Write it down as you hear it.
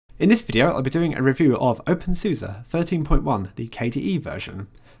In this video I'll be doing a review of OpenSUSE 13.1, the KDE version.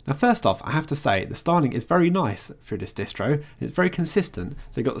 Now first off, I have to say the styling is very nice through this distro. It's very consistent,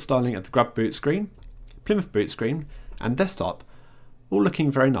 so you've got the styling of the Grub boot screen, Plymouth boot screen and desktop, all looking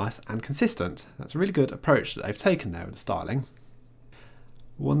very nice and consistent. That's a really good approach that they've taken there with the styling.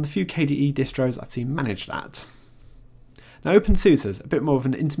 One of the few KDE distros I've seen manage that. Now OpenSUSE is a bit more of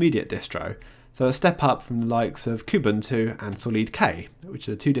an intermediate distro, so a step up from the likes of Kubuntu and Solid K, which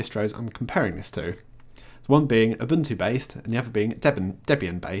are the two distros I'm comparing this to. One being Ubuntu based and the other being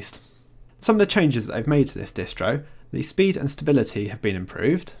Debian based. Some of the changes that they've made to this distro, the speed and stability have been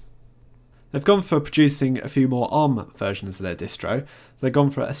improved. They've gone for producing a few more ARM versions of their distro. They've gone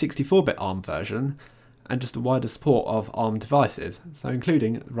for a 64-bit ARM version and just a wider support of ARM devices, so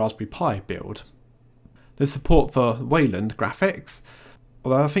including the Raspberry Pi build. There's support for Wayland graphics,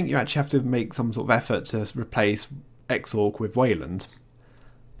 although I think you actually have to make some sort of effort to replace Xorg with Wayland.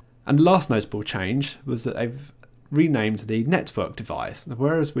 And the last notable change was that they've renamed the network device.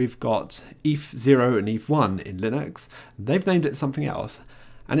 Whereas we've got ETH0 and ETH1 in Linux, they've named it something else.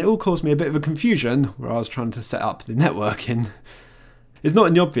 And it all caused me a bit of a confusion where I was trying to set up the networking. It's not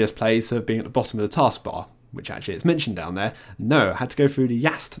in the obvious place of being at the bottom of the taskbar, which actually it's mentioned down there. No, I had to go through the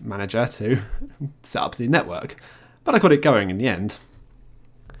YAST manager to set up the network. But I got it going in the end.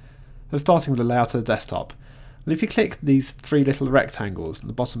 So starting with the layout of the desktop. Well, if you click these three little rectangles on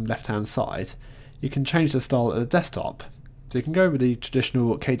the bottom left hand side, you can change the style of the desktop. So you can go with the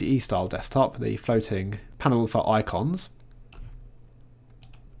traditional KDE style desktop, the floating panel for icons.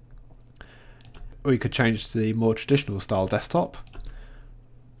 Or you could change to the more traditional style desktop.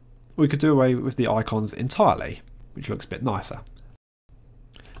 Or you could do away with the icons entirely, which looks a bit nicer.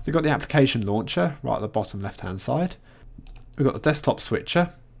 So you've got the application launcher right at the bottom left hand side. We've got the desktop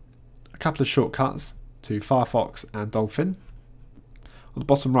switcher, a couple of shortcuts to Firefox and Dolphin. On the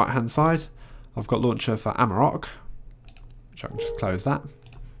bottom right hand side I've got launcher for Amarok, which I can just close that.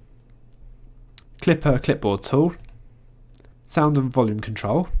 Clipper clipboard tool, sound and volume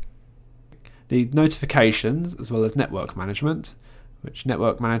control, the notifications as well as network management, which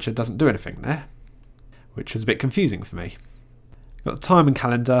Network Manager doesn't do anything there, which was a bit confusing for me. Got the time and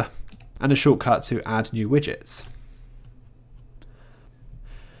calendar and a shortcut to add new widgets.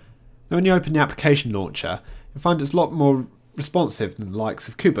 Now when you open the application launcher, you'll find it's a lot more responsive than the likes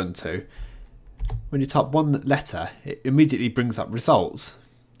of Kubuntu. When you type one letter, it immediately brings up results.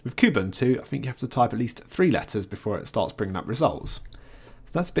 With Kubuntu, I think you have to type at least 3 letters before it starts bringing up results.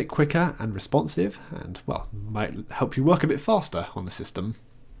 So that's a bit quicker and responsive and, well, might help you work a bit faster on the system.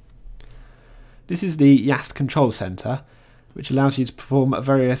 This is the YAST Control Center, which allows you to perform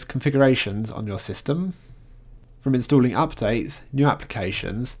various configurations on your system, from installing updates, new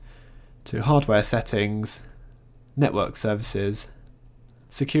applications, to hardware settings, network services,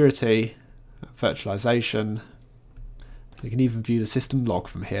 security, virtualization. You can even view the system log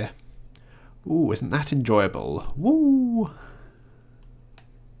from here. Ooh, isn't that enjoyable? Woo!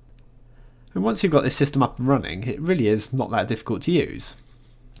 And once you've got this system up and running, it really is not that difficult to use.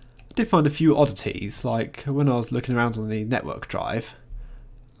 I did find a few oddities, like when I was looking around on the network drive,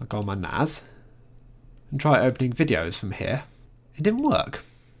 I go on my NAS and try opening videos from here. It didn't work.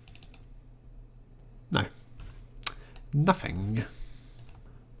 No. Nothing.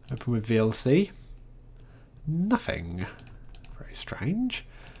 Open with VLC. Nothing. Very strange.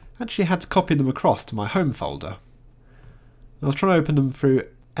 Actually had to copy them across to my home folder. I was trying to open them through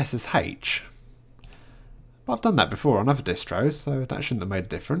SSH. But I've done that before on other distros, so that shouldn't have made a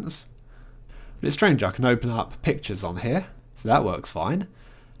difference. But it's strange, I can open up pictures on here, so that works fine.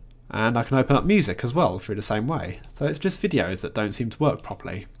 And I can open up music as well through the same way. So it's just videos that don't seem to work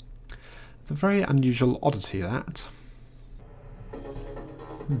properly. It's a very unusual oddity, that.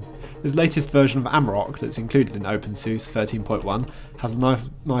 This latest version of Amarok that's included in OpenSUSE 13.1 has a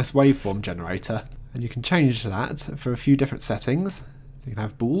nice waveform generator, and you can change that for a few different settings. You can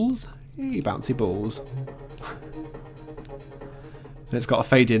have balls, bouncy balls. And it's got a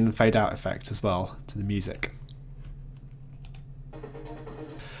fade in, fade out effect as well to the music.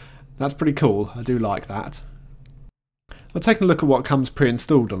 That's pretty cool, I do like that. Well, taking a look at what comes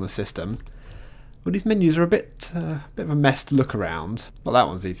pre-installed on the system, well, these menus are a bit of a mess to look around. Well, that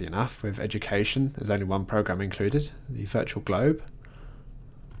one's easy enough. With education, there's only one program included, the virtual globe,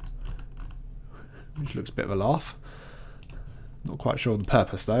 which looks a bit of a laugh. Not quite sure the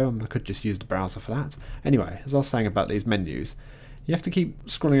purpose though, I could just use the browser for that. Anyway, as I was saying about these menus, you have to keep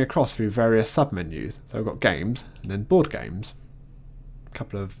scrolling across through various sub-menus. So I've got games, and then board games. A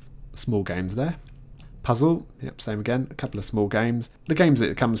couple of small games there. Puzzle, yep, same again, a couple of small games. The games that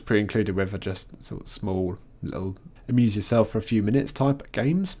it comes pre-included with are just sort of small, little amuse yourself for a few minutes type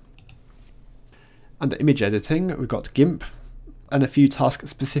games. Under image editing, we've got GIMP and a few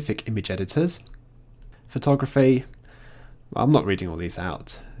task-specific image editors. Photography, well, I'm not reading all these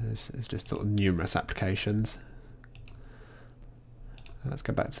out. It's just sort of numerous applications. Let's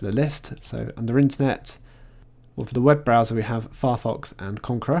go back to the list. So under Internet, well, for the web browser we have Firefox and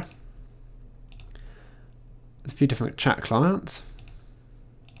Conqueror. There's a few different chat clients.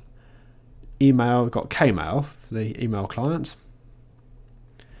 Email, we've got Kmail for the email client.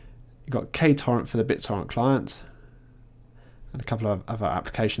 You've got KTorrent for the BitTorrent client. And a couple of other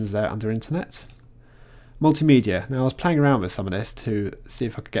applications there under Internet. Multimedia. Now I was playing around with some of this to see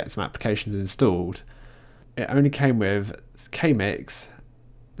if I could get some applications installed. It only came with Kmix,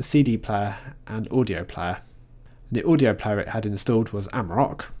 the CD player and audio player. And the audio player it had installed was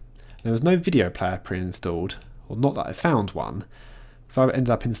Amarok. There was no video player pre-installed, or not that I found one, so I ended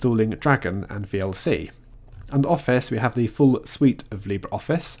up installing Dragon and VLC. Under Office we have the full suite of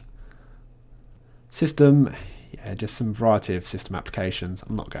LibreOffice. System, yeah, just some variety of system applications.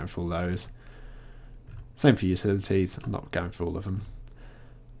 I'm not going through all those. Same for utilities, I'm not going through all of them.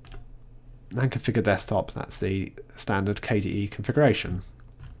 And configure desktop, that's the standard KDE configuration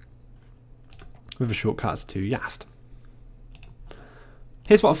with the shortcuts to YAST.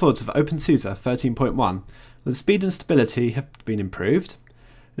 Here's what I thought of OpenSUSE 13.1. The speed and stability have been improved.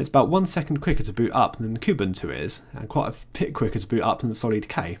 It's about 1 second quicker to boot up than Kubuntu is, and quite a bit quicker to boot up than Solid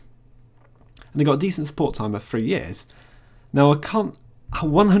K. And they got a decent support time of 3 years. Now I can't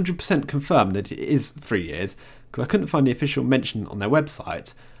 100% confirm that it is 3 years, because I couldn't find the official mention on their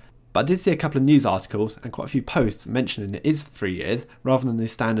website, but I did see a couple of news articles and quite a few posts mentioning it is 3 years, rather than the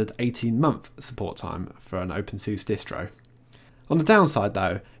standard 18-month support time for an OpenSUSE distro. On the downside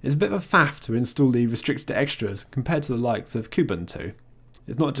though, it's a bit of a faff to install the restricted extras compared to the likes of Kubuntu.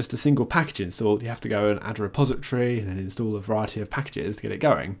 It's not just a single package installed, you have to go and add a repository and then install a variety of packages to get it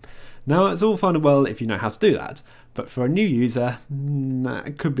going. Now it's all fine and well if you know how to do that, but for a new user,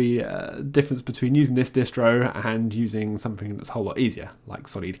 that could be a difference between using this distro and using something that's a whole lot easier, like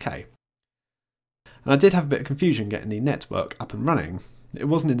Solid K. And I did have a bit of confusion getting the network up and running. It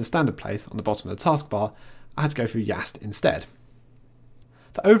wasn't in the standard place on the bottom of the taskbar, I had to go through YAST instead.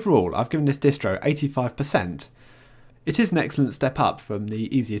 So overall, I've given this distro 85%. It is an excellent step up from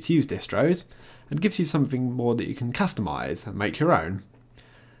the easier to use distros, and gives you something more that you can customise and make your own.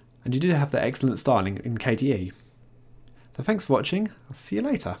 And you do have the excellent styling in KDE. So thanks for watching, I'll see you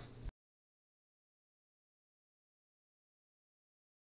later.